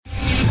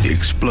The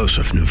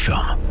explosive new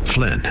film,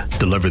 Flynn,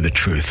 deliver the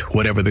truth,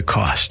 whatever the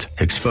cost,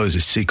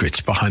 exposes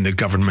secrets behind the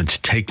government's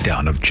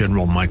takedown of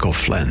General Michael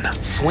Flynn.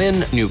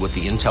 Flynn knew what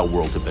the intel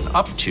world had been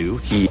up to.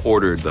 He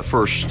ordered the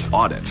first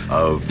audit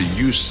of the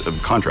use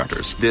of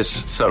contractors.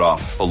 This set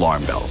off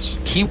alarm bells.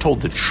 He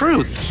told the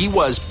truth. He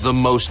was the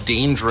most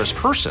dangerous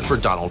person for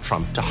Donald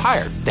Trump to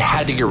hire. They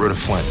had to get rid of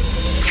Flynn.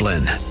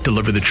 Flynn,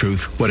 deliver the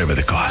truth, whatever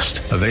the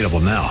cost. Available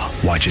now.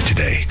 Watch it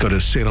today. Go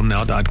to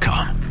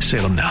salemnow.com.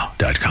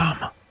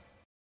 salemnow.com.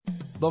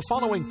 The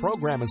following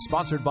program is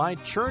sponsored by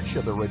Church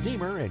of the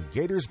Redeemer in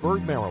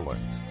Gaithersburg,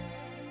 Maryland.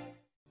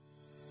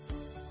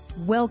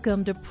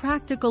 Welcome to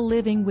Practical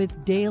Living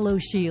with Dale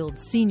O'Shields,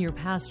 Senior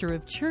Pastor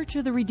of Church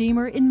of the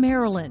Redeemer in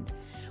Maryland.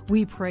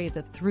 We pray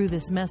that through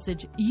this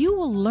message, you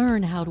will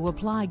learn how to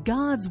apply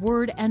God's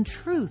Word and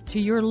truth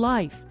to your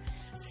life.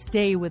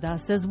 Stay with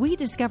us as we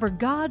discover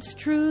God's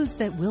truths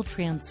that will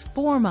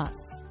transform us.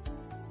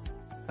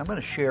 I'm going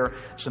to share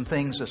some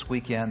things this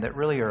weekend that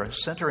really are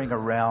centering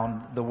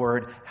around the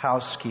word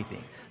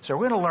housekeeping. So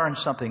we're going to learn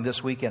something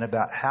this weekend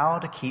about how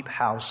to keep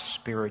house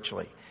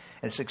spiritually.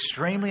 And it's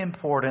extremely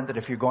important that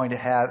if you're going to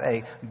have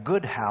a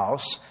good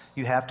house,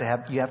 you have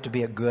to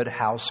be a good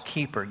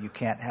housekeeper. You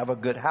can't have a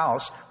good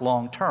house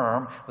long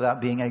term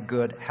without being a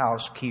good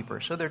housekeeper.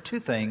 So there are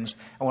two things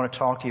I want to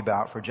talk to you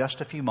about for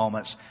just a few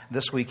moments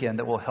this weekend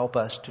that will help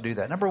us to do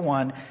that. Number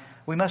one,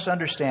 we must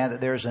understand that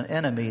there's an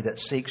enemy that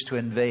seeks to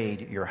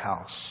invade your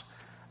house.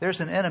 There's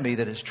an enemy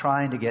that is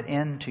trying to get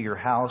into your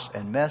house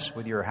and mess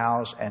with your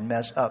house and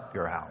mess up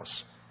your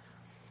house.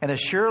 And as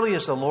surely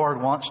as the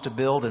Lord wants to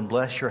build and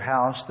bless your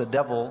house, the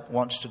devil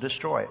wants to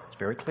destroy it. It's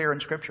very clear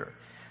in Scripture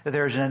that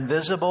there's an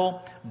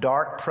invisible,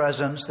 dark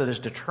presence that is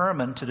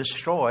determined to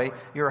destroy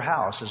your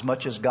house. As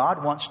much as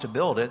God wants to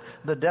build it,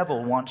 the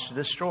devil wants to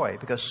destroy it,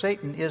 because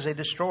Satan is a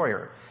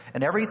destroyer.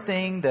 And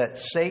everything that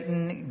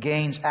Satan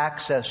gains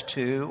access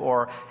to,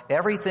 or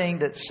everything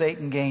that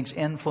Satan gains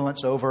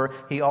influence over,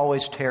 he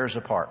always tears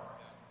apart.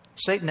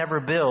 Satan never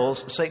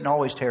builds, Satan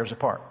always tears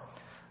apart.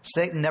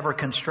 Satan never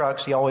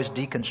constructs, he always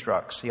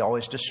deconstructs, he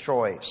always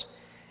destroys.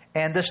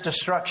 And this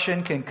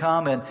destruction can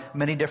come in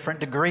many different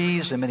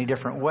degrees, in many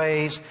different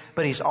ways,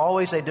 but he's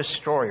always a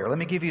destroyer. Let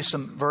me give you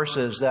some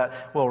verses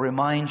that will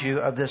remind you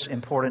of this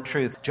important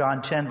truth.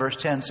 John 10 verse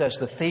 10 says,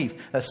 "The thief,"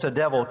 that's the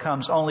devil,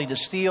 "comes only to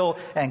steal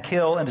and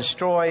kill and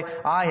destroy.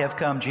 I have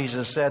come,"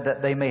 Jesus said,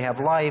 "that they may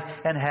have life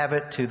and have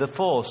it to the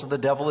full." So the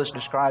devil is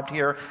described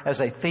here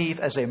as a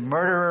thief, as a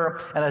murderer,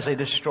 and as a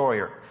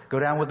destroyer. Go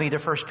down with me to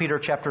 1 Peter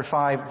chapter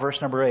 5,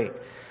 verse number 8.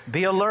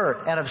 "Be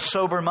alert and of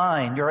sober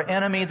mind. Your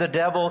enemy, the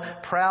devil,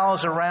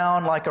 prowls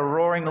around like a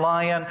roaring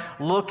lion,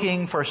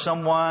 looking for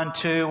someone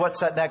to,"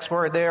 what's that next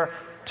word there?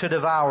 To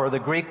devour. The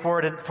Greek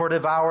word for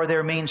devour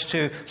there means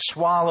to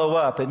swallow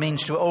up. It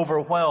means to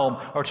overwhelm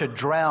or to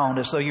drown,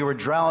 as though you were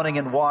drowning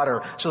in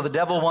water. So the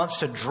devil wants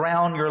to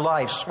drown your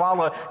life,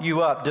 swallow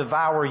you up,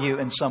 devour you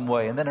in some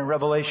way. And then in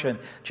Revelation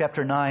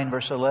chapter 9,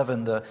 verse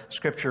 11, the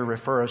Scripture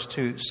refers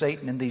to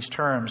Satan in these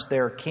terms.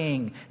 "Their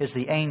king is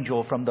the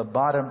angel from the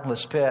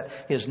bottomless pit.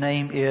 His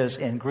name is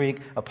in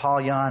Greek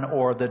Apollyon,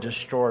 or the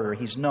destroyer."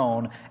 He's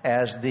known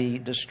as the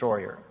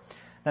destroyer.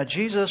 Now,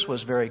 Jesus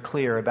was very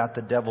clear about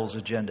the devil's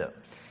agenda.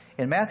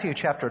 In Matthew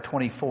chapter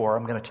 24,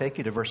 I'm going to take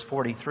you to verse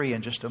 43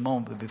 in just a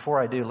moment. But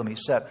before I do, let me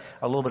set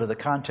a little bit of the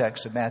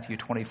context of Matthew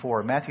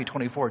 24. In Matthew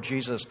 24,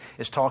 Jesus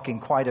is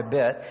talking quite a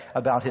bit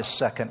about His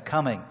second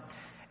coming.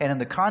 And in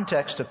the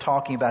context of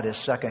talking about His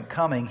second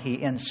coming,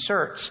 He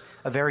inserts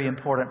a very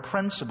important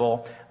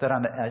principle that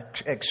I'm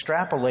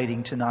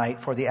extrapolating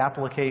tonight for the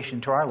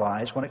application to our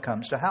lives when it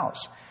comes to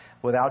house,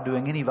 without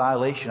doing any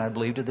violation, I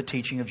believe, to the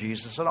teaching of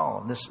Jesus at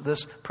all.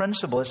 This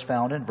principle is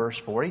found in verse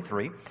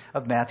 43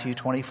 of Matthew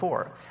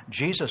 24.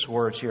 Jesus'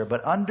 words here,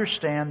 "But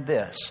understand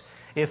this,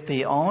 if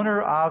the owner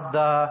of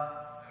the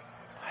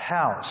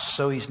house,"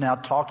 so he's now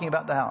talking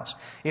about the house,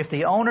 "if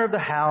the owner of the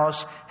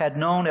house had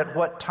known at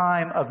what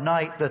time of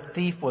night the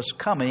thief was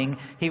coming,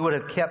 he would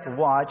have kept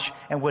watch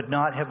and would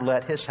not have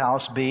let his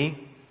house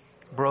be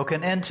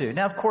broken into."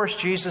 Now, of course,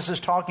 Jesus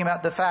is talking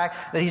about the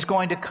fact that He's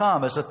going to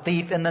come as a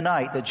thief in the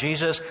night, that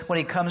Jesus, when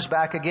He comes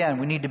back again,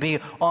 we need to be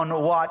on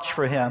watch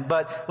for Him.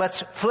 But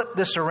let's flip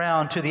this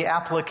around to the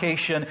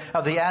application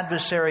of the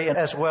adversary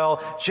as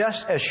well.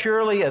 Just as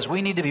surely as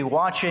we need to be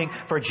watching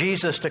for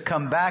Jesus to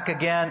come back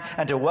again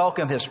and to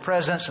welcome His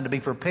presence and to be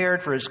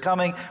prepared for His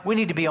coming, we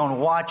need to be on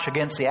watch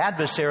against the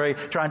adversary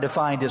trying to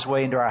find his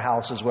way into our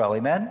house as well.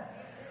 Amen?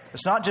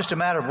 It's not just a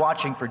matter of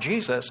watching for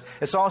Jesus.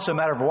 It's also a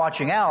matter of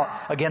watching out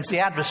against the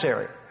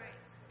adversary.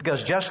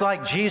 Because just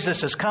like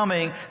Jesus is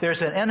coming,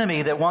 there's an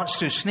enemy that wants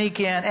to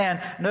sneak in.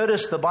 And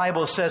notice the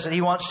Bible says that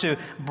he wants to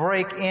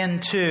break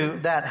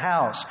into that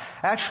house.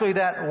 Actually,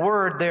 that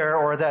word there,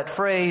 or that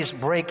phrase,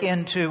 break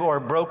into or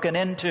broken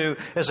into,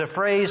 is a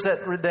phrase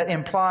that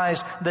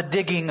implies the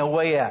digging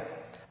away at.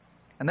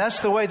 And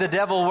that's the way the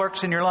devil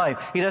works in your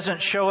life. He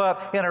doesn't show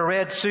up in a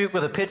red suit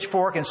with a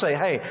pitchfork and say,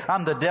 hey,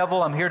 I'm the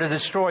devil. I'm here to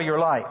destroy your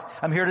life.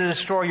 I'm here to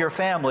destroy your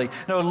family.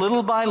 No,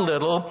 little by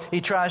little,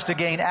 he tries to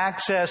gain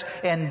access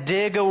and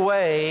dig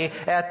away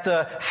at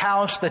the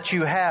house that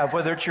you have,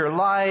 whether it's your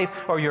life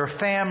or your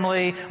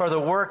family or the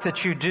work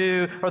that you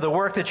do or the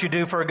work that you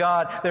do for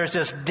God. There's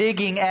just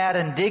digging at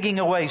and digging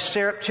away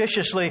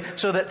surreptitiously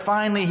so that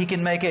finally he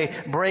can make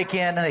a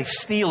break-in and a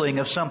stealing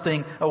of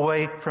something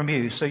away from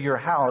you. So your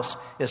house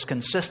is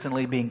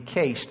consistently being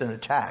cased and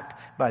attacked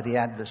by the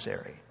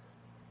adversary.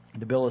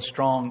 To build a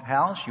strong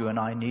house, you and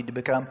I need to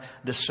become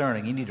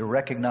discerning. You need to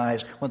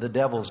recognize when the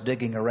devil's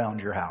digging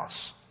around your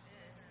house.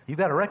 You've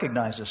got to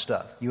recognize this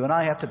stuff. You and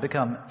I have to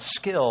become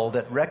skilled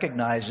at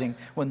recognizing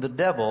when the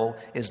devil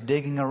is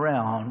digging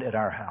around at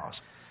our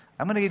house.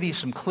 I'm going to give you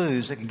some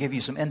clues that can give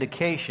you some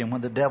indication when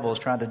the devil is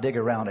trying to dig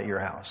around at your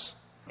house.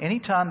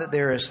 Anytime that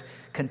there is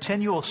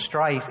continual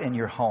strife in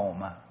your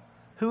home,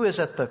 who is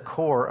at the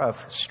core of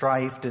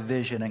strife,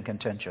 division, and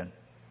contention?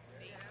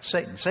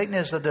 Satan. Satan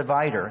is the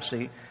divider.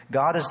 See,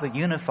 God is the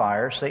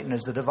unifier. Satan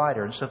is the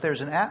divider. And so if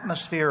there's an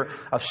atmosphere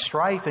of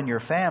strife in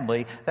your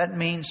family, that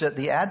means that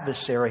the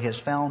adversary has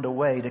found a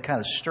way to kind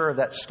of stir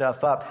that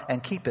stuff up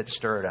and keep it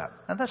stirred up.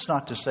 And that's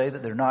not to say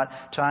that there are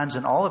not times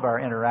in all of our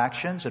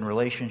interactions and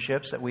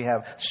relationships that we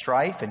have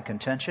strife and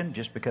contention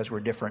just because we're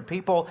different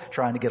people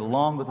trying to get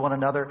along with one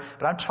another.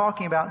 But I'm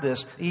talking about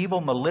this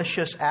evil,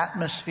 malicious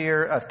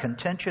atmosphere of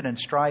contention and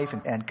strife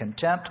and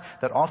contempt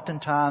that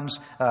oftentimes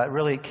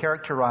really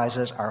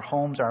characterizes our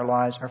homes, our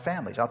lives, our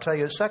families. I'll tell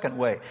you a second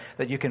way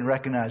that you can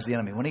recognize the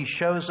enemy. When he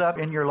shows up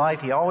in your life,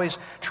 he always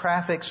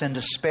traffics in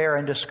despair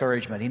and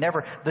discouragement.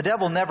 The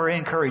devil never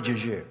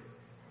encourages you.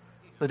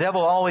 The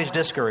devil always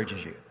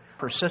discourages you.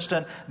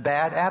 Persistent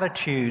bad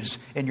attitudes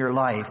in your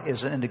life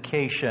is an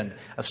indication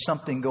of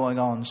something going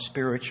on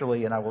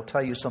spiritually. And I will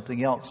tell you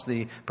something else.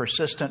 The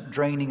persistent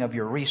draining of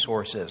your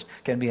resources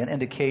can be an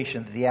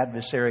indication that the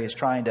adversary is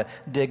trying to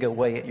dig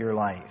away at your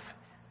life.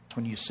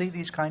 When you see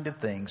these kind of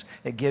things,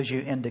 it gives you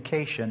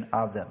indication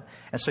of them.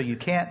 And so you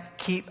can't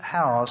keep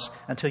house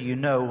until you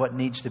know what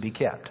needs to be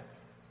kept.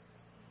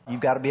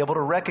 You've got to be able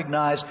to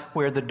recognize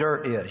where the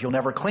dirt is. You'll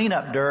never clean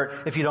up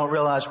dirt if you don't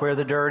realize where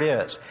the dirt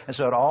is. And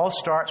so it all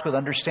starts with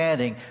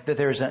understanding that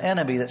there's an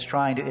enemy that's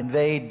trying to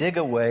invade, dig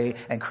away,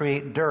 and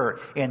create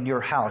dirt in your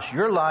house,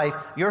 your life,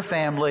 your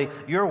family,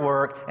 your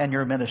work, and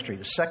your ministry.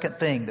 The second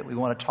thing that we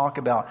want to talk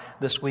about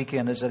this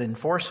weekend is that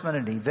enforcement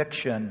and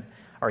eviction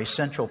are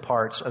essential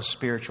parts of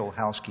spiritual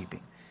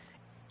housekeeping.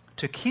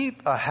 To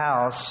keep a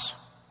house,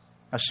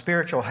 a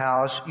spiritual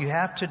house, you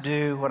have to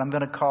do what I'm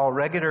going to call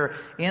regular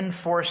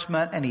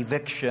enforcement and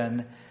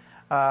eviction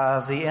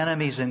of the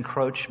enemy's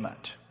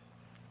encroachment.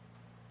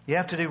 You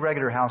have to do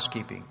regular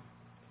housekeeping.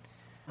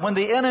 When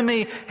the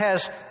enemy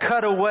has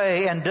cut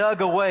away and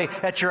dug away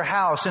at your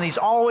house, and he's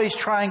always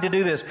trying to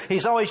do this,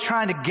 he's always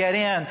trying to get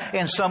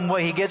in some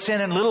way. He gets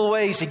in little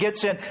ways, he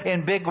gets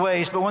in big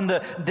ways. But when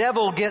the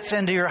devil gets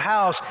into your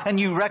house and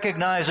you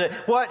recognize it,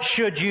 what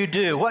should you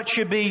do? What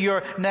should be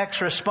your next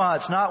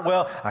response? Not,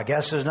 well, I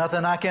guess there's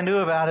nothing I can do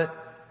about it.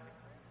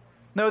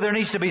 No, there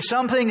needs to be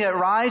something that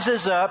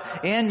rises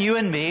up in you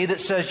and me that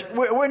says,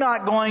 we're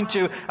not going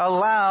to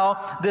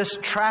allow this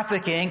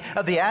trafficking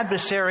of the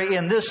adversary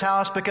in this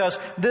house because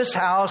this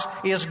house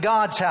is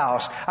God's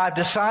house. I've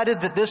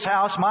decided that this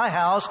house, my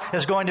house,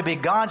 is going to be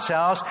God's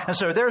house. And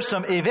so there's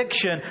some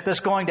eviction that's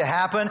going to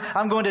happen.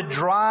 I'm going to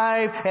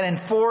drive and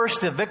enforce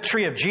the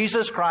victory of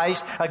Jesus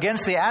Christ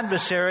against the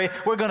adversary.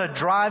 We're going to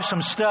drive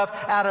some stuff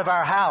out of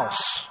our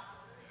house.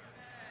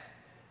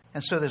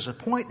 And so there's a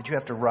point that you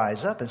have to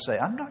rise up and say,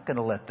 I'm not going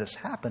to let this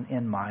happen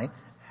in my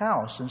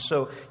house. And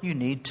so you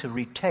need to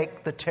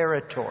retake the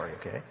territory,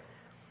 okay?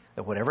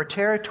 That whatever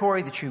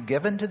territory that you've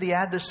given to the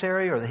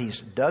adversary or that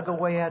he's dug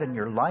away at in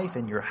your life,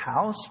 in your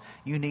house,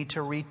 you need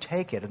to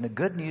retake it. And the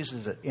good news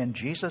is that in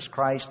Jesus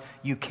Christ,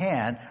 you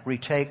can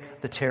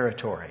retake the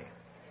territory.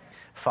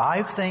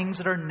 5 things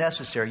that are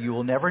necessary. You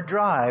will never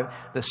drive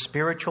the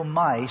spiritual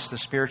mice, the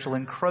spiritual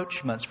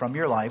encroachments from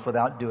your life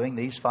without doing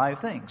these 5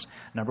 things.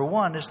 Number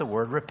 1 is the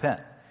word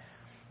repent.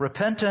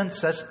 Repentance,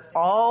 that's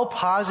all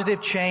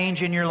positive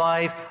change in your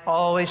life,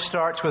 always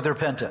starts with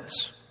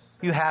repentance.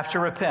 You have to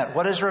repent.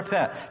 What is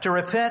repent? To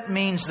repent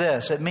means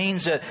this. It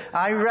means that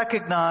I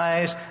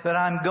recognize that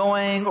I'm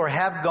going or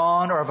have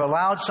gone or have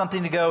allowed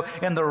something to go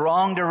in the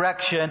wrong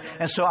direction.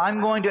 And so I'm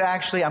going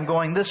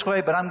this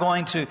way, but I'm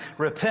going to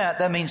repent.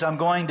 That means I'm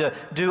going to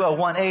do a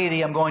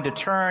 180. I'm going to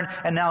turn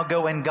and now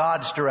go in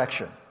God's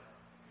direction.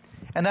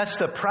 And that's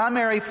the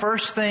primary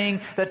first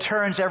thing that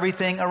turns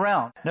everything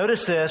around.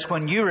 Notice this,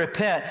 when you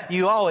repent,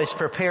 you always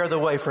prepare the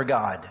way for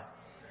God.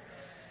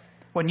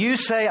 When you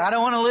say, I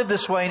don't want to live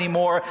this way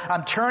anymore,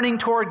 I'm turning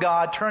toward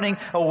God, turning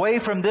away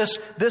from this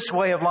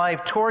way of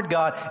life toward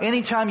God.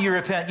 Anytime you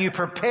repent, you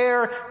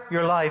prepare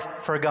your life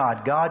for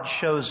God. God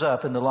shows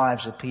up in the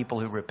lives of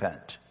people who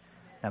repent.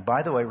 And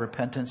by the way,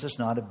 repentance is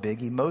not a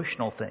big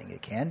emotional thing.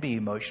 It can be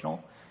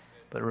emotional,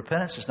 but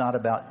repentance is not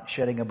about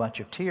shedding a bunch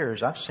of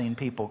tears. I've seen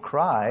people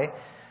cry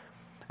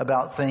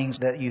about things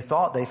that you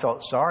thought they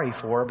felt sorry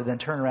for, but then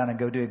turn around and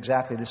go do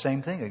exactly the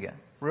same thing again.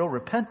 Real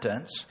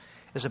repentance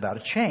is about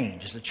a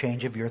change. It's a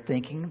change of your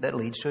thinking that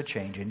leads to a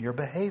change in your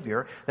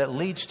behavior that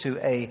leads to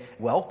a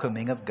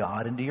welcoming of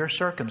God into your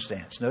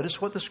circumstance. Notice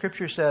what the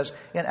Scripture says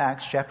in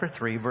Acts chapter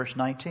 3, verse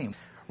 19.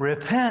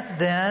 Repent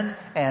then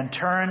and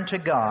turn to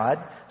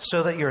God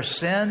so that your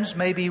sins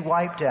may be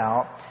wiped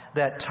out,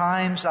 that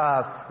times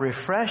of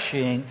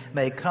refreshing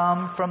may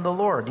come from the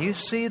Lord. Do you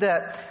see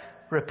that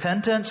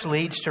repentance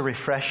leads to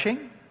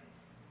refreshing?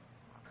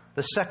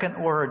 The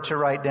second word to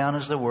write down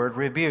is the word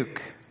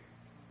rebuke.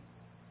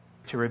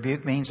 To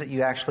rebuke means that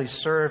you actually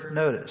serve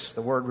notice.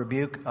 The word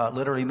rebuke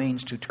literally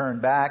means to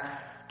turn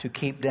back, to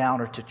keep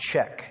down, or to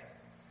check.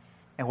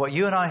 And what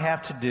you and I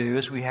have to do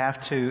is we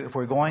have to, if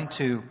we're going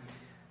to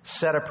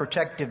set a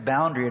protective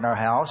boundary in our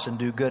house and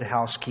do good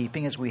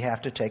housekeeping, is we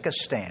have to take a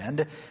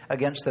stand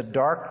against the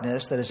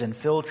darkness that has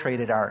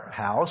infiltrated our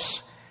house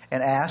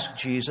and ask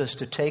Jesus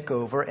to take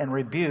over and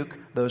rebuke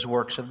those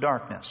works of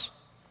darkness.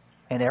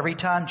 And every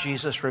time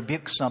Jesus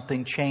rebukes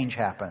something, change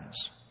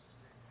happens.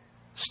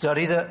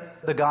 Study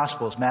the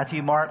Gospels,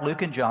 Matthew, Mark,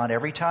 Luke, and John.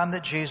 Every time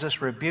that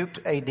Jesus rebuked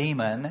a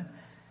demon,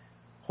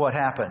 what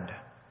happened?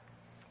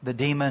 The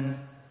demon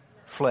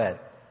fled.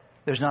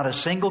 There's not a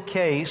single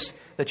case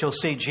that you'll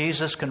see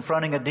Jesus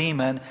confronting a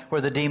demon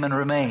where the demon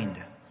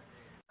remained.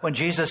 When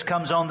Jesus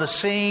comes on the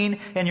scene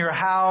in your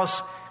house,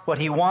 what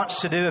He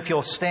wants to do, if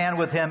you'll stand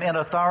with Him in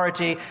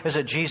authority, is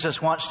that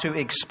Jesus wants to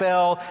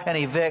expel and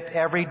evict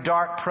every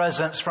dark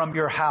presence from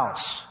your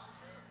house.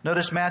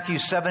 Notice Matthew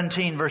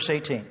 17, verse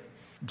 18.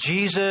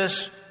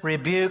 Jesus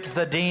rebuked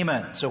the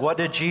demon. So what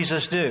did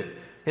Jesus do?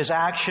 His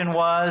action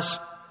was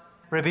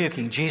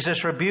rebuking.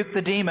 Jesus rebuked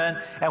the demon,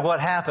 and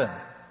what happened?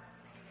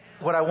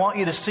 What I want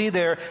you to see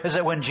there is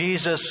that when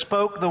Jesus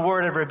spoke the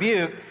word of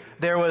rebuke,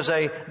 there was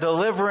a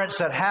deliverance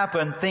that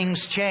happened.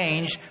 Things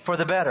changed for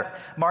the better.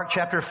 Mark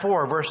chapter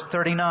 4, verse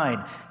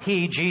 39.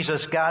 He,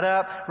 Jesus, got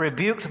up,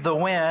 rebuked the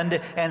wind,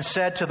 and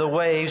said to the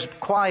waves,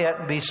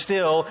 "Quiet, be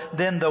still."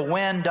 Then the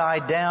wind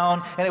died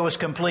down, and it was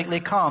completely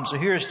calm. So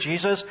here's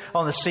Jesus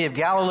on the Sea of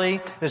Galilee.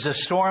 There's a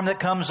storm that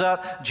comes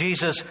up.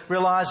 Jesus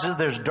realizes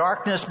there's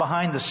darkness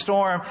behind the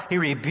storm. He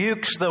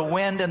rebukes the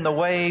wind and the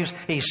waves.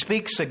 He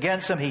speaks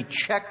against them. He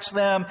checks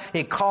them.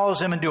 He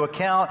calls them into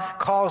account,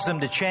 calls them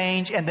to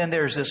change. And then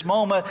there's this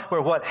moment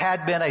where what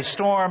had been a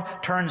storm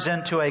turns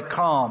into a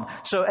calm.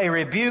 So a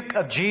rebuke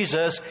of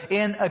Jesus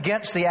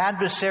against the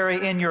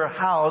adversary in your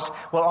house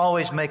will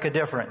always make a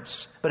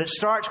difference. But it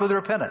starts with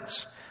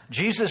repentance.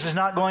 Jesus is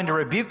not going to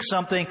rebuke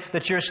something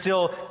that you're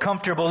still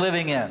comfortable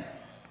living in.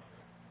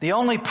 The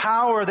only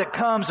power that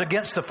comes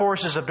against the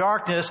forces of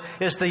darkness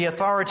is the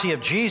authority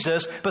of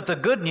Jesus. But the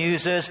good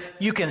news is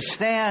you can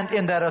stand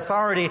in that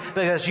authority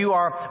because you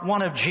are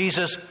one of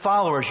Jesus'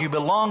 followers. You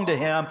belong to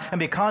Him. And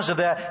because of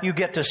that, you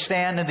get to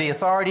stand in the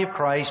authority of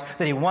Christ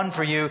that He won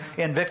for you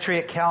in victory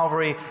at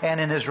Calvary and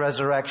in His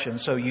resurrection.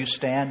 So you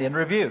stand in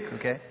rebuke,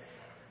 okay?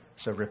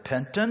 So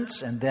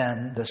repentance, and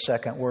then the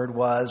second word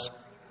was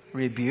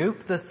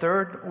rebuke. The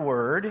third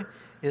word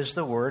is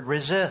the word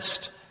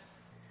resist.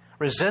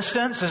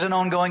 Resistance is an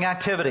ongoing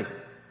activity.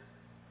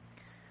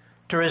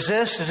 To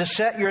resist is to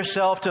set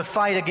yourself to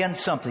fight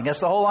against something. That's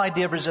the whole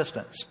idea of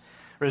resistance.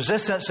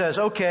 Resistance says,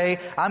 okay,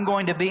 I'm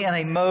going to be in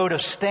a mode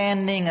of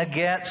standing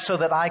against so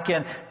that I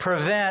can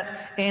prevent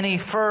any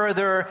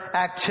further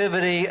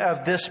activity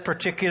of this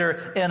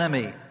particular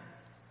enemy.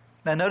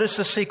 Now notice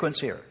the sequence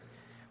here.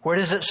 Where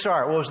does it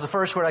start? What was the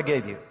first word I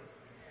gave you?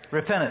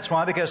 Repentance.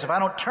 Why? Because if I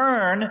don't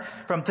turn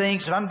from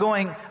things, if I'm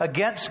going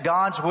against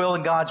God's will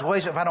and God's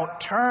ways, if I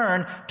don't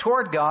turn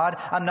toward God,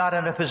 I'm not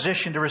in a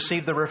position to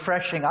receive the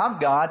refreshing of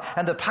God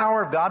and the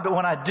power of God. But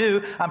when I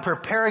do, I'm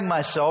preparing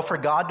myself for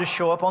God to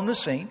show up on the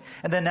scene.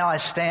 And then now I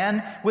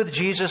stand with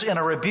Jesus in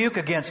a rebuke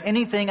against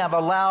anything I've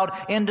allowed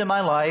into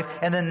my life.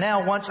 And then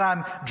now once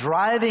I'm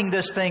driving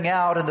this thing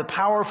out in the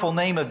powerful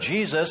name of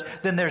Jesus,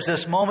 then there's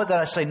this moment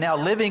that I say, now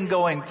living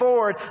going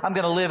forward, I'm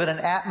going to live in an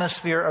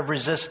atmosphere of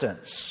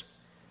resistance.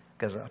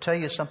 Because I'll tell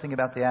you something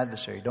about the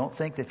adversary. Don't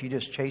think that if you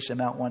just chase him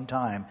out one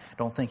time,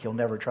 don't think he'll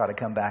never try to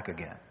come back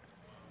again.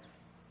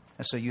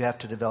 And so you have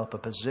to develop a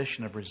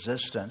position of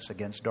resistance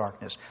against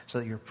darkness so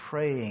that you're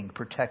praying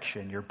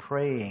protection. You're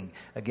praying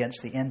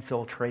against the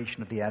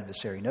infiltration of the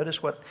adversary.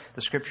 Notice what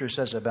the Scripture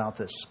says about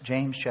this.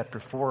 James chapter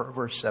 4,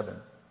 verse 7.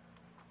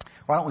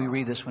 Why don't we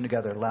read this one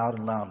together loud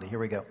and loudly? Here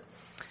we go.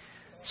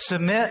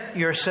 Submit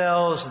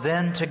yourselves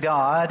then to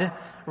God.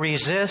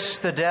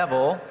 Resist the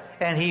devil,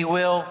 and he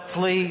will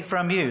flee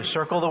from you.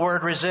 Circle the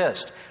word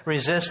resist.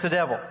 Resist the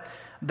devil.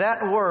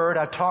 That word,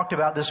 I've talked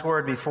about this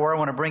word before. I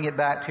want to bring it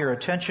back to your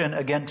attention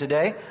again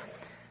today.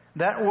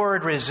 That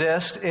word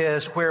resist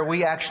is where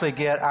we actually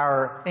get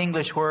our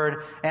English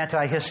word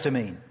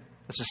antihistamine.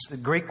 This is the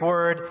Greek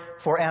word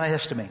for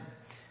antihistamine.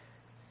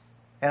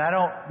 And I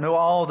don't know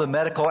all the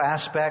medical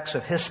aspects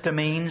of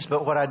histamines,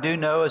 but what I do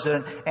know is that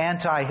an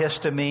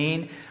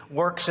antihistamine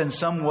works in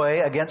some way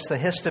against the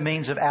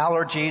histamines of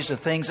allergies,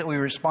 of things that we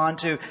respond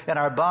to in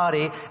our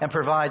body, and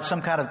provides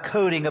some kind of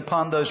coating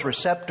upon those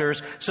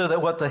receptors so that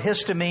what the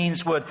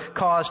histamines would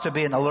cause to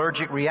be an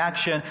allergic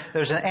reaction,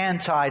 there's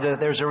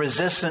there's a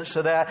resistance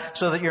to that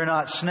so that you're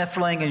not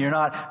sniffling and you're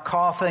not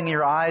coughing,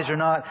 your eyes are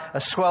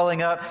not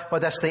swelling up.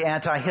 Well, that's the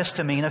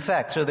antihistamine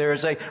effect. So there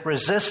is a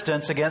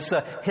resistance against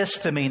the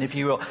histamine, if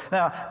you will.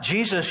 Now,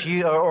 Jesus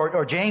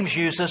or James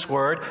used this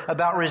word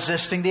about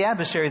resisting the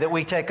adversary, that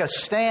we take a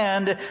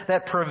stand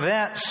that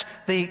prevents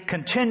the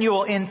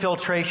continual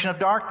infiltration of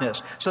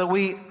darkness. So that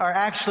we are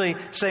actually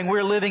saying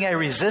we're living a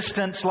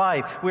resistance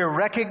life. We're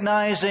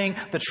recognizing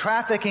the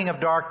trafficking of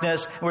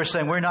darkness. We're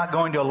saying we're not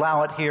going to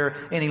allow it here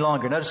any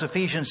longer. Notice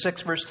Ephesians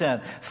 6 verse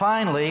 10.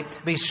 Finally,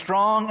 be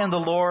strong in the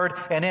Lord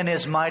and in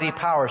His mighty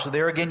power. So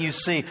there again you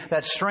see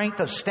that strength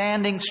of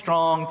standing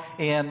strong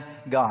in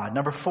God.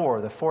 Number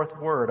 4, the fourth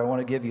word I want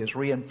to give you is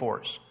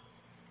reinforce.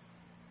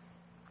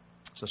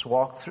 So let's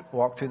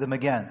walk through them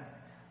again.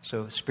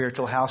 So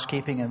spiritual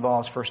housekeeping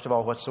involves, first of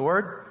all, what's the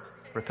word?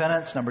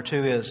 Repentance. Number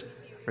 2 is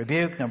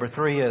rebuke. Number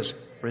 3 is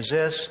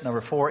resist.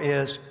 Number 4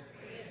 is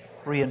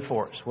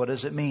reinforce. What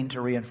does it mean to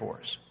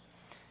reinforce?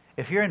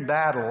 If you're in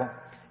battle,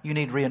 you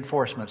need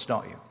reinforcements,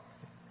 don't you?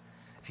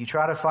 If you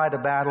try to fight a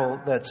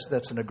battle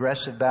that's an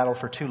aggressive battle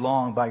for too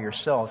long by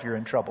yourself, you're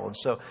in trouble. And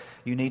so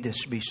you need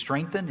to be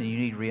strengthened and you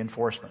need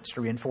reinforcements.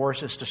 To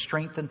reinforce is to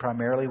strengthen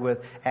primarily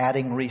with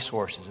adding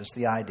resources. It's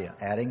the idea.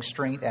 Adding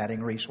strength,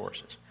 adding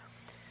resources.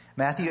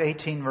 Matthew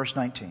 18 verse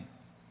 19.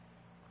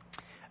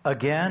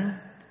 Again,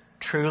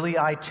 truly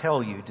I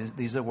tell you,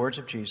 these are the words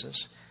of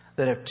Jesus,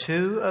 that if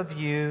 2 of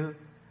you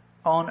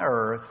on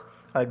earth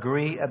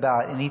agree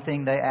about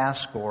anything they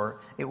ask for,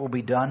 it will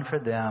be done for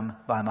them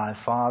by my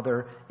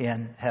Father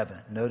in heaven.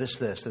 Notice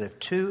this, that if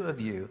 2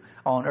 of you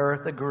on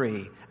earth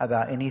agree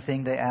about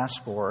anything they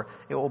ask for,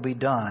 it will be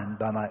done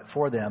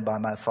for them by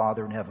my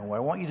Father in heaven. What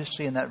I want you to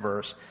see in that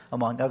verse,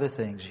 among other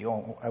things,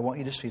 I want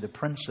you to see the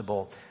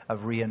principle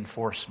of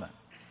reinforcement.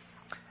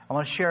 I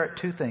want to share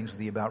 2 things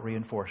with you about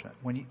reinforcement.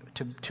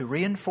 To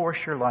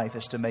reinforce your life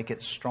is to make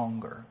it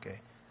stronger, okay?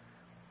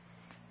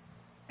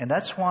 And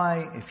that's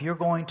why if you're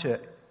going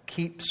to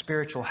keep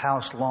spiritual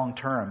house long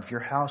term, if your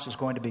house is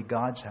going to be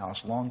God's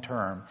house long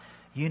term,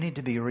 you need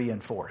to be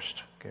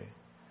reinforced, okay?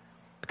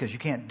 Because you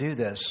can't do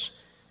this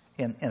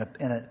in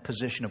a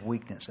position of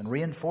weakness. And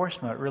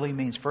reinforcement really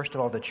means, first of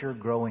all, that you're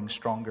growing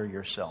stronger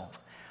yourself.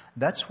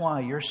 That's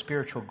why your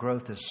spiritual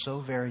growth is so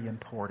very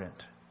important.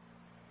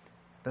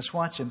 That's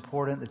why it's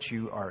important that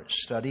you are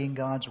studying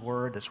God's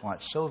Word. That's why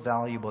it's so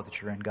valuable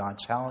that you're in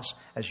God's house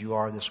as you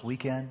are this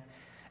weekend.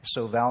 It's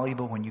so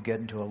valuable when you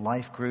get into a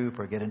life group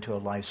or get into a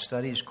life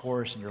studies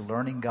course and you're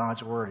learning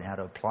God's Word and how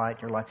to apply it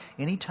in your life.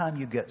 Anytime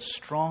you get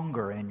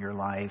stronger in your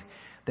life,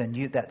 then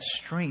that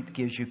strength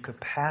gives you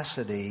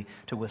capacity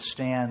to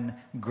withstand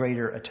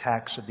greater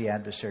attacks of the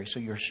adversary. So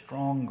you're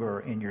stronger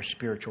in your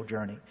spiritual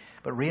journey.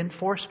 But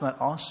reinforcement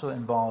also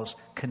involves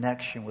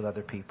connection with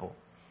other people.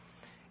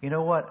 You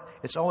know what?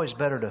 It's always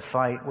better to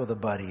fight with a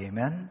buddy,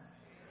 amen?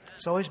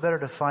 It's always better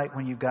to fight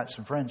when you've got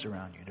some friends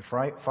around you, to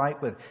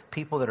fight with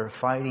people that are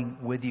fighting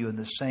with you in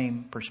the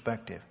same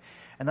perspective.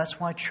 And that's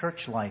why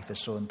church life is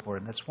so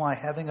important. That's why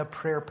having a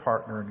prayer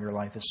partner in your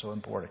life is so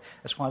important.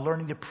 That's why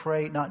learning to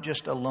pray, not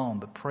just alone,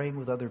 but praying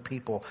with other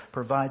people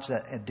provides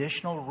that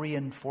additional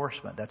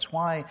reinforcement. That's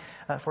why,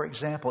 for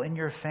example, in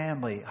your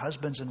family,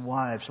 husbands and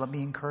wives, let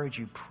me encourage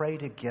you, pray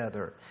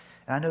together.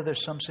 And I know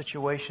there's some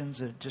situations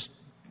that just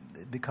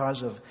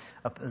because of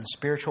the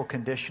spiritual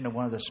condition of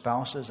one of the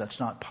spouses, that's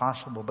not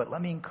possible. But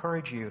let me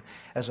encourage you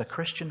as a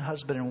Christian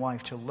husband and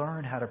wife to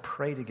learn how to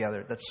pray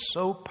together. That's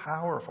so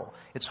powerful.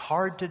 It's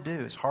hard to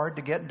do. It's hard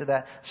to get into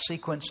that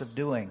sequence of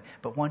doing.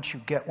 But once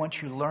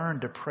you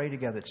learn to pray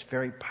together, it's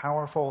very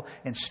powerful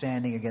in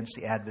standing against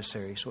the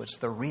adversary. So it's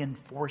the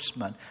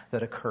reinforcement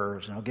that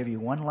occurs. And I'll give you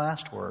one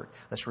last word.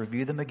 Let's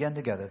review them again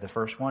together. The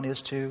first one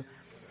is so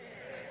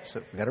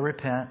we've got to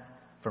repent.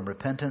 From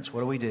repentance,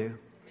 what do?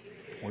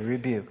 We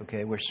rebuke,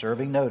 okay? We're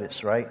serving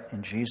notice, right?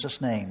 In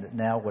Jesus' name, that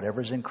now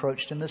whatever's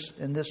encroached in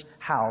this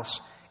house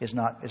is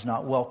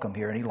not welcome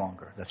here any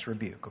longer. That's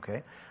rebuke,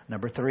 okay?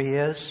 Number 3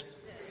 is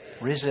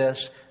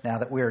resist. Now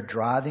that we are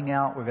driving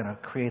out, we're going to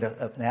create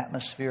an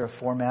atmosphere, a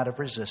format of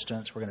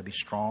resistance. We're going to be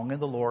strong in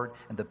the Lord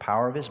and the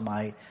power of His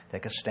might.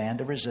 Take a stand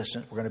of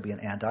resistance. We're going to be an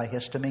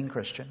antihistamine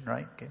Christian,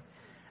 right? Okay.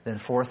 Then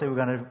fourthly,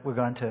 we're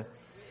going to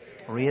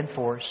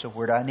reinforce. So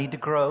where do I need to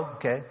grow?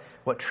 Okay.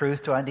 What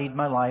truth do I need in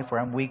my life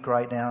where I'm weak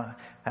right now?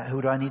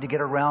 Who do I need to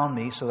get around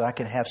me so that I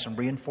can have some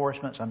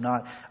reinforcements? I'm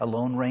not a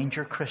Lone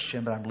Ranger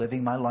Christian, but I'm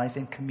living my life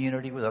in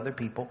community with other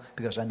people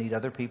because I need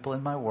other people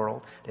in my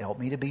world to help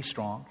me to be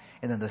strong.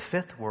 And then the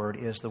 5th word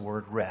is the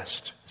word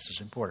rest. This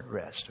is important,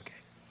 rest, okay?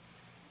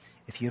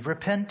 If you've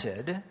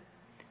repented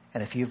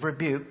and if you've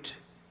rebuked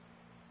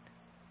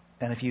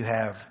and if you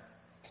have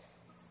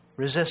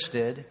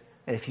resisted,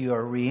 if you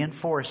are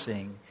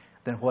reinforcing,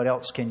 then what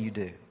else can you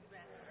do?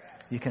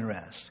 You can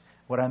rest.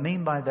 What I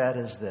mean by that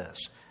is this.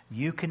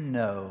 You can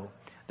know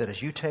that as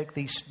you take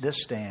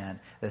this stand,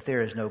 that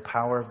there is no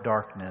power of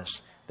darkness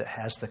that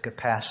has the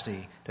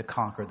capacity to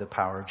conquer the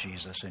power of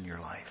Jesus in your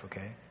life,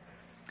 okay?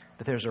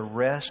 That there's a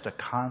rest, a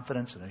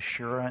confidence, an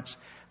assurance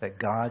that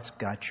God's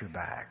got your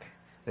back,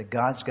 that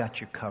God's got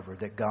you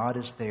covered, that God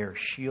is there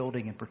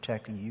shielding and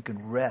protecting you. You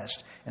can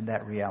rest in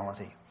that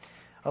reality.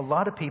 A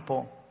lot of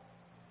people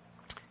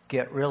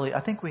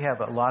I think we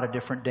have a lot of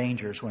different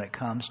dangers when it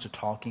comes to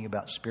talking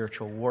about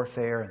spiritual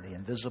warfare and the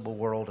invisible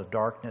world of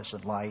darkness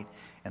and light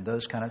and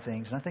those kind of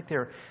things. And I think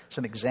there are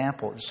some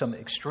examples, some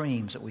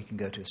extremes that we can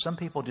go to. Some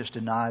people just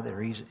deny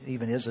there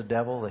even is a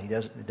devil,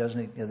 that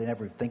they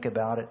never think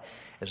about it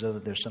as though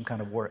there's some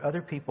kind of war.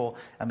 Other people,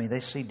 they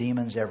see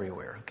demons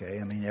everywhere,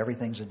 okay?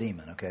 Everything's a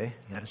demon, okay?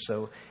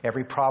 So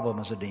every problem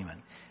is a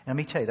demon. And let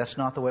me tell you, that's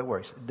not the way it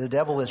works. The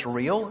devil is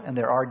real and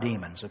there are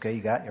demons,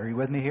 okay? Are you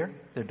with me here?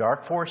 There are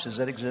dark forces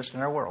that exist in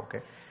our world,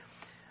 okay?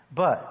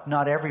 But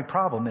not every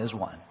problem is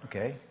one,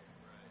 okay?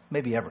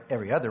 Maybe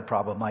every other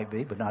problem might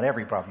be, but not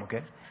every problem,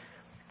 okay?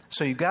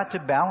 So you've got to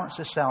balance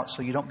this out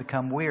so you don't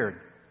become weird.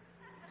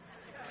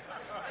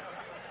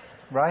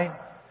 Right?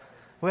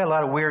 We have a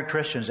lot of weird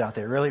Christians out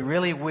there, really,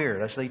 really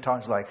weird. They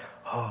talk like,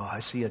 oh, I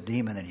see a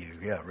demon in you.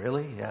 Yeah,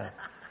 really? Yeah.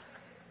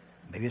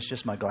 Maybe it's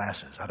just my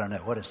glasses. I don't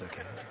know. What is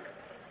okay?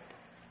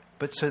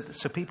 But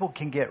so people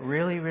can get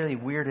really, really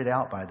weirded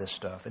out by this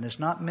stuff. And it's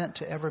not meant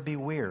to ever be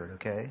weird,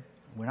 okay?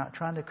 We're not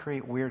trying to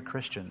create weird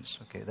Christians,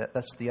 okay?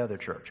 That's the other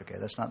church, okay?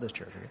 That's not this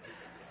church, okay?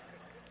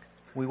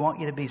 We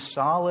want you to be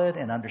solid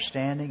and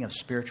understanding of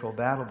spiritual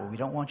battle, but we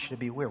don't want you to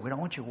be weird. We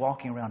don't want you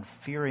walking around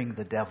fearing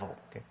the devil,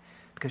 okay?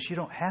 Because you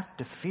don't have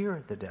to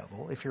fear the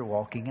devil if you're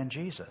walking in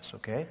Jesus,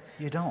 okay?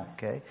 You don't,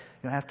 okay?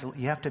 You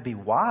have to be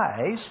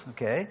wise,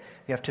 okay?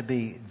 You have to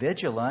be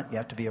vigilant. You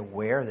have to be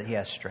aware that he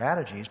has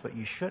strategies, but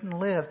you shouldn't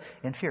live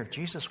in fear.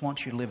 Jesus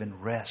wants you to live in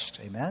rest,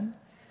 amen?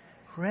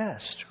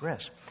 Rest.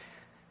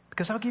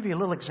 Because I'll give you a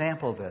little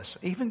example of this.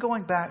 Even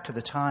going back to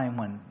the time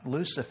when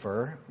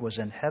Lucifer was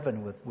in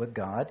heaven with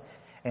God,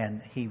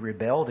 and he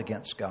rebelled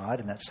against God,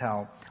 and that's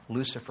how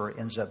Lucifer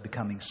ends up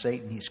becoming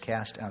Satan. He's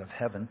cast out of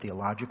heaven.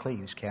 Theologically,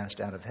 he was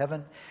cast out of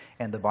heaven.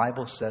 And the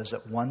Bible says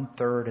that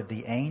 1/3 of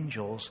the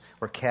angels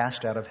were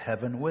cast out of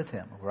heaven with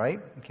him, right?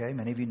 Okay,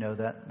 many of you know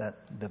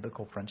that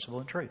biblical principle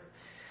and truth.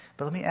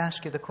 But let me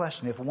ask you the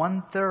question. If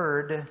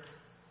 1/3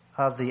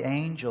 of the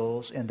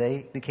angels, and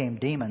they became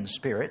demon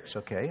spirits,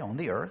 okay, on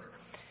the earth,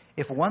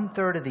 if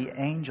 1/3 of the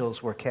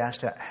angels were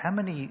cast out, how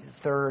many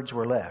thirds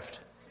were left?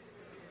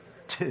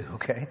 2,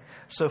 okay?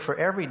 So for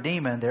every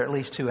demon, there are at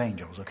least 2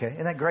 angels, okay?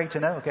 Isn't that great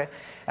to know, okay?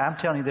 I'm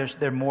telling you,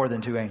 there are more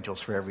than 2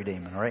 angels for every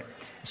demon, all right?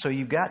 So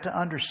you've got to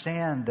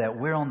understand that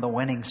we're on the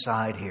winning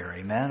side here,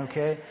 amen,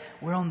 okay?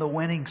 We're on the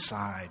winning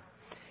side.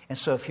 And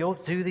so if you'll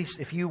do these,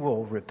 if you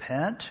will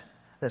repent,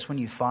 that's when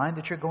you find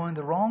that you're going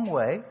the wrong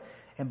way.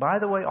 And by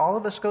the way, all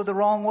of us go the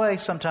wrong way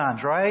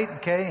sometimes, right?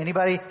 Okay,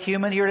 anybody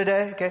human here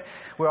today? Okay,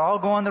 we're all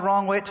going the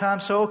wrong way at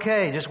times. So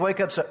okay, just wake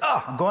up and say,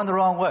 oh, I'm going the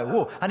wrong way.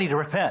 Whoa, I need to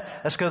repent.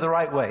 Let's go the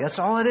right way. That's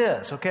all it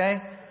is,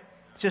 okay?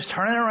 Just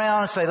turning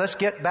around and say, let's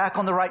get back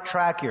on the right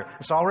track here.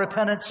 That's all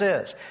repentance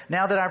is.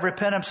 Now that I've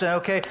repented, I'm saying,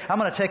 okay, I'm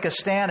going to take a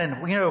stand,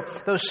 and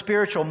those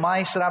spiritual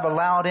mice that I've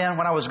allowed in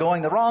when I was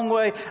going the wrong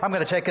way, I'm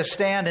going to take a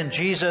stand in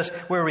Jesus.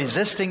 We're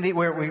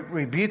we're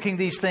rebuking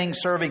these things,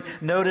 serving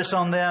notice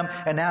on them.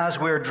 And now as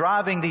we're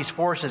driving these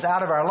forces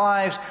out of our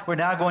lives, we're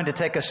now going to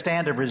take a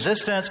stand of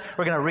resistance.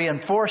 We're going to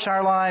reinforce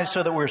our lives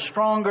so that we're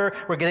stronger.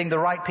 We're getting the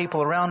right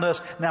people around us.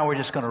 Now we're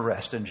just going to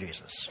rest in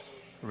Jesus.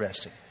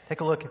 Resting. Take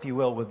a look, if you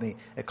will, with me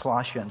at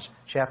Colossians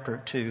chapter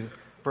 2,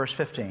 verse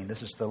 15.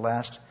 This is the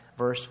last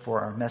verse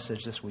for our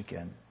message this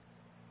weekend.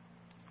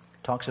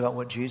 It talks about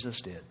what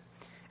Jesus did.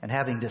 And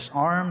having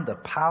disarmed the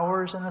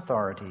powers and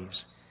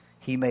authorities,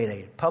 he made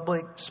a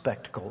public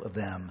spectacle of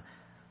them.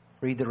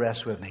 Read the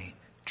rest with me.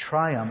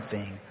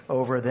 Triumphing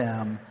over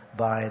them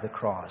by the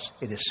cross.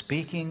 It is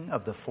speaking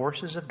of the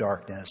forces of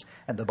darkness,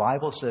 and the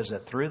Bible says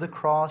that through the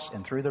cross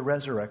and through the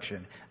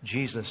resurrection,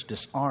 Jesus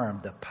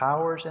disarmed the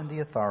powers and the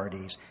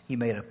authorities. He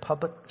made a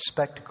public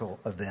spectacle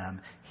of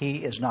them.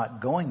 He is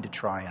not going to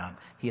triumph.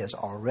 He has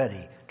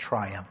already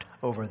triumphed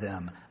over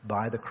them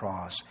by the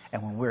cross.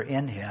 And when we're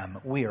in him,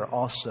 we are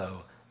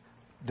also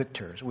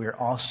victors. We are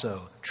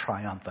also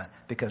triumphant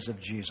because of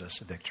Jesus'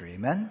 victory.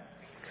 Amen?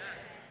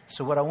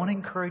 So what I want to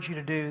encourage you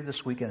to do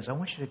this weekend is I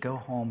want you to go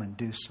home and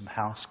do some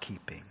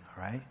housekeeping,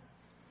 all right?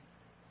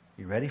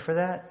 You ready for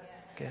that?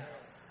 Okay.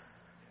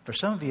 For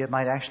some of you, it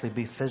might actually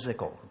be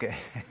physical, okay?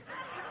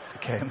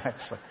 Okay,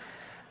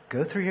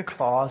 go through your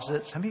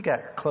closet. Some of you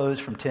got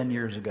clothes from 10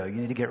 years ago you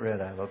need to get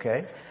rid of,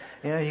 okay?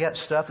 You got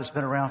stuff that's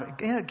been around.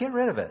 Get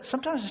rid of it.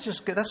 Sometimes it's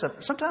just good.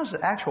 Sometimes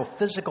the actual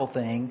physical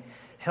thing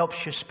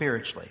helps you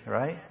spiritually,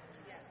 right?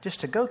 Just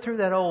to go through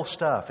that old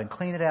stuff and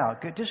clean it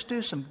out. Just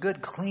do some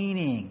good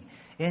cleaning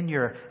in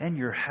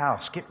your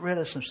house. Get rid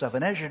of some stuff.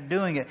 And as you're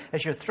doing it,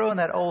 as you're throwing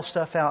that old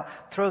stuff out,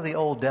 throw the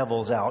old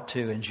devils out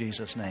too in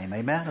Jesus' name.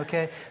 Amen?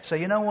 Okay? So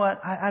you know what?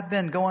 I've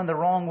been going the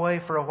wrong way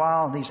for a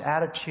while in these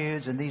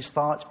attitudes and these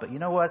thoughts, but you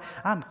know what?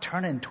 I'm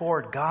turning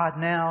toward God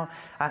now.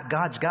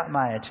 God's got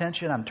my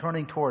attention. I'm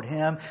turning toward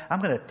Him.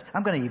 I'm going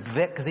to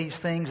evict these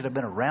things that have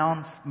been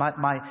around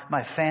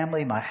my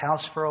family, my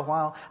house for a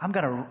while. I'm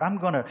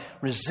going to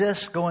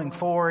resist going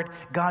forward.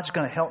 God's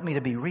going to help me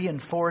to be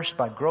reinforced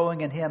by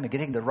growing in Him and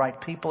getting the right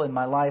people in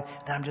my life.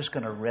 Then I'm just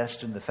going to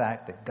rest in the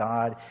fact that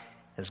God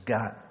has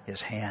got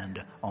His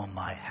hand on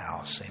my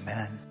house.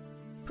 Amen.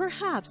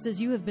 Perhaps as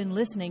you have been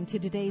listening to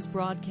today's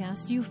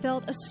broadcast, you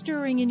felt a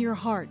stirring in your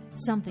heart,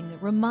 something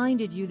that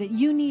reminded you that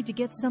you need to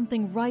get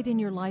something right in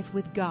your life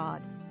with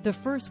God. The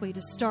first way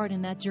to start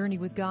in that journey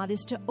with God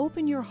is to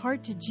open your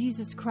heart to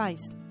Jesus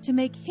Christ, to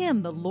make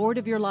Him the Lord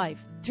of your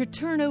life, to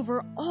turn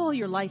over all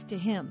your life to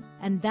Him.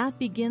 And that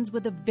begins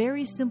with a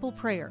very simple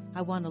prayer.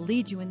 I want to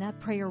lead you in that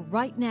prayer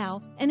right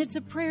now, and it's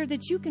a prayer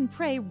that you can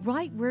pray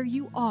right where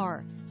you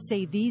are.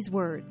 Say these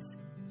words: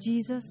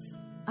 Jesus,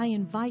 I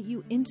invite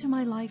you into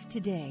my life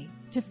today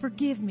to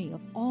forgive me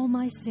of all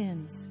my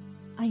sins.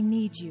 I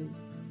need you.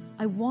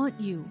 I want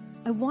you.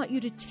 I want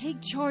you to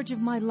take charge of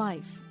my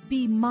life.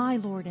 Be my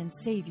Lord and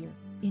Savior,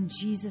 in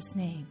Jesus'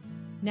 name.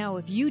 Now,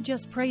 if you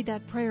just prayed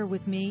that prayer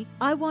with me,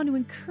 I want to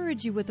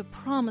encourage you with a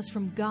promise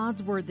from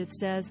God's Word that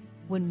says,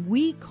 when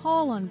we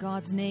call on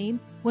God's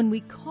name, when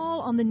we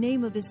call on the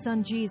name of His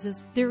Son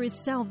Jesus, there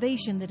is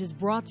salvation that is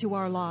brought to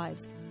our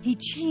lives. He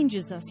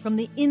changes us from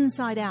the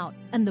inside out.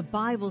 And the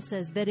Bible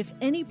says that if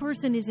any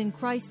person is in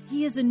Christ,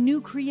 he is a new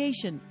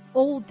creation.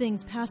 Old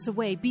things pass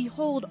away.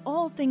 Behold,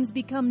 all things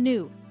become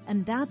new.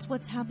 And that's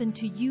what's happened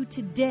to you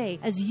today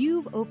as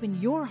you've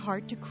opened your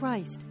heart to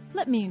Christ.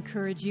 Let me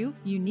encourage you.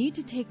 You need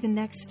to take the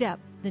next step.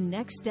 The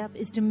next step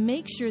is to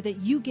make sure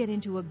that you get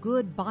into a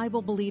good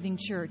Bible-believing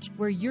church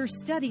where you're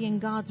studying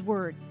God's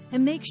Word.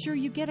 And make sure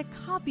you get a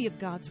copy of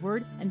God's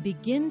Word and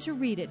begin to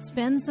read it.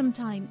 Spend some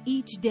time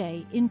each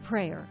day in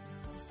prayer.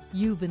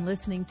 You've been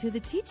listening to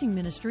the teaching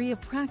ministry of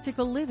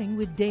Practical Living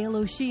with Dale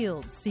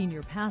O'Shields,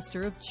 Senior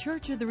Pastor of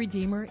Church of the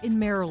Redeemer in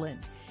Maryland.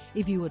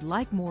 If you would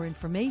like more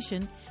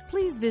information,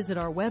 please visit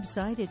our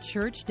website at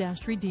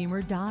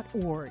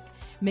church-redeemer.org.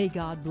 May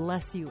God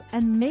bless you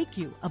and make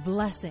you a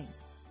blessing.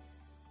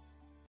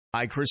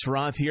 Hi, Chris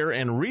Roth here,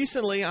 and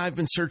recently I've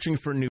been searching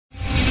for new...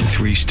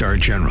 3-star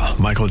General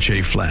Michael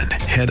J. Flynn,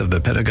 head of the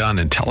Pentagon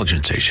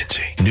Intelligence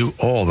Agency, knew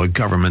all the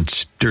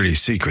government's dirty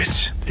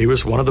secrets. He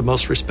was one of the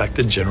most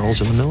respected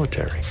generals in the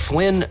military.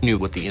 Flynn knew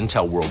what the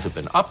intel world had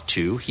been up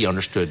to. He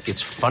understood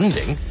its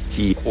funding.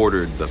 He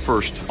ordered the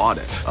first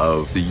audit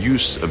of the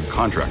use of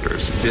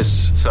contractors.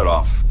 This set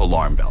off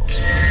alarm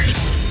bells.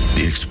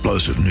 The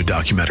explosive new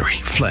documentary,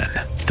 Flynn,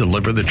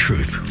 Deliver the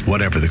Truth,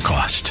 Whatever the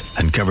Cost,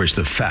 uncovers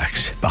the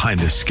facts behind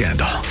this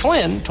scandal.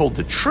 Flynn told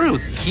the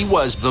truth. He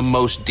was the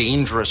most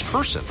dangerous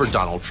person for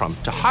Donald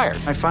Trump to hire.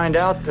 I find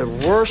out the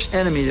worst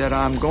enemy that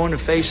I'm going to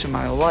face in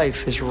my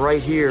life is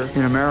right here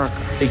in America.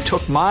 They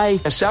took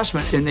my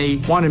assessment and they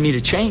wanted me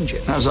to change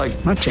it. And I was like,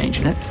 I'm not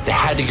changing it. They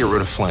had to get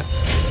rid of Flynn.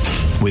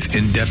 With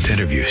in-depth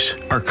interviews,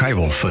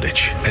 archival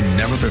footage, and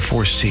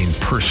never-before-seen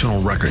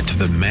personal records of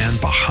the man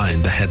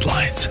behind the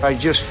headlines. I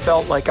just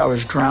felt like I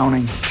was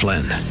drowning.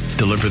 Flynn,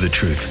 Deliver the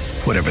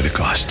Truth, Whatever the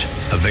Cost.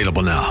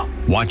 Available now.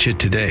 Watch it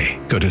today.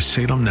 Go to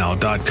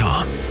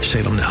salemnow.com.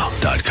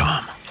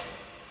 salemnow.com.